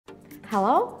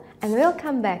Hello and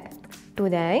welcome back!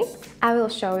 Today I will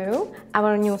show you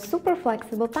our new super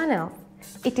flexible panel.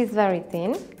 It is very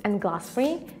thin and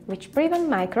glass-free, which prevent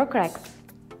micro cracks.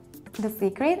 The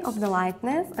secret of the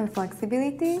lightness and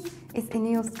flexibility is in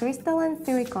used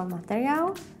crystalline-silicon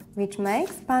material, which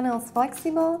makes panels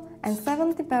flexible and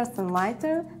 70%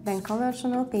 lighter than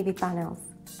conventional PV panels.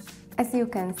 As you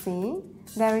can see,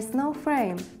 there is no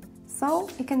frame, so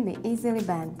it can be easily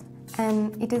bent.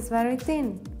 And it is very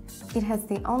thin. It has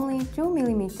only 2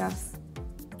 mm.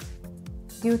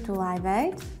 Due to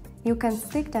lightweight, you can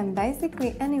stick them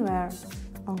basically anywhere,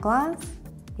 on glass,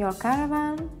 your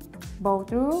caravan,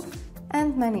 boat roof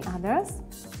and many others,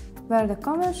 where the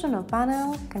conventional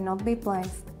panel cannot be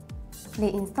placed. The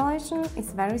installation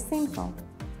is very simple.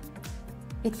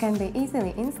 It can be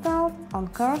easily installed on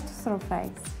curved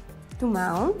surface. To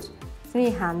mount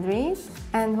 300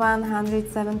 and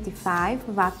 175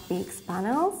 watt peak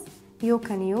panels, you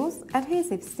can use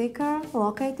adhesive sticker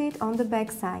located on the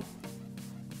back side.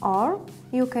 Or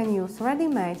you can use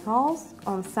ready-made holes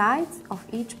on sides of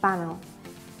each panel.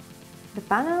 The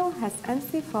panel has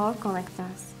MC4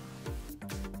 connectors.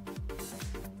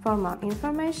 For more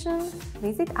information,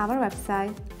 visit our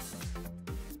website.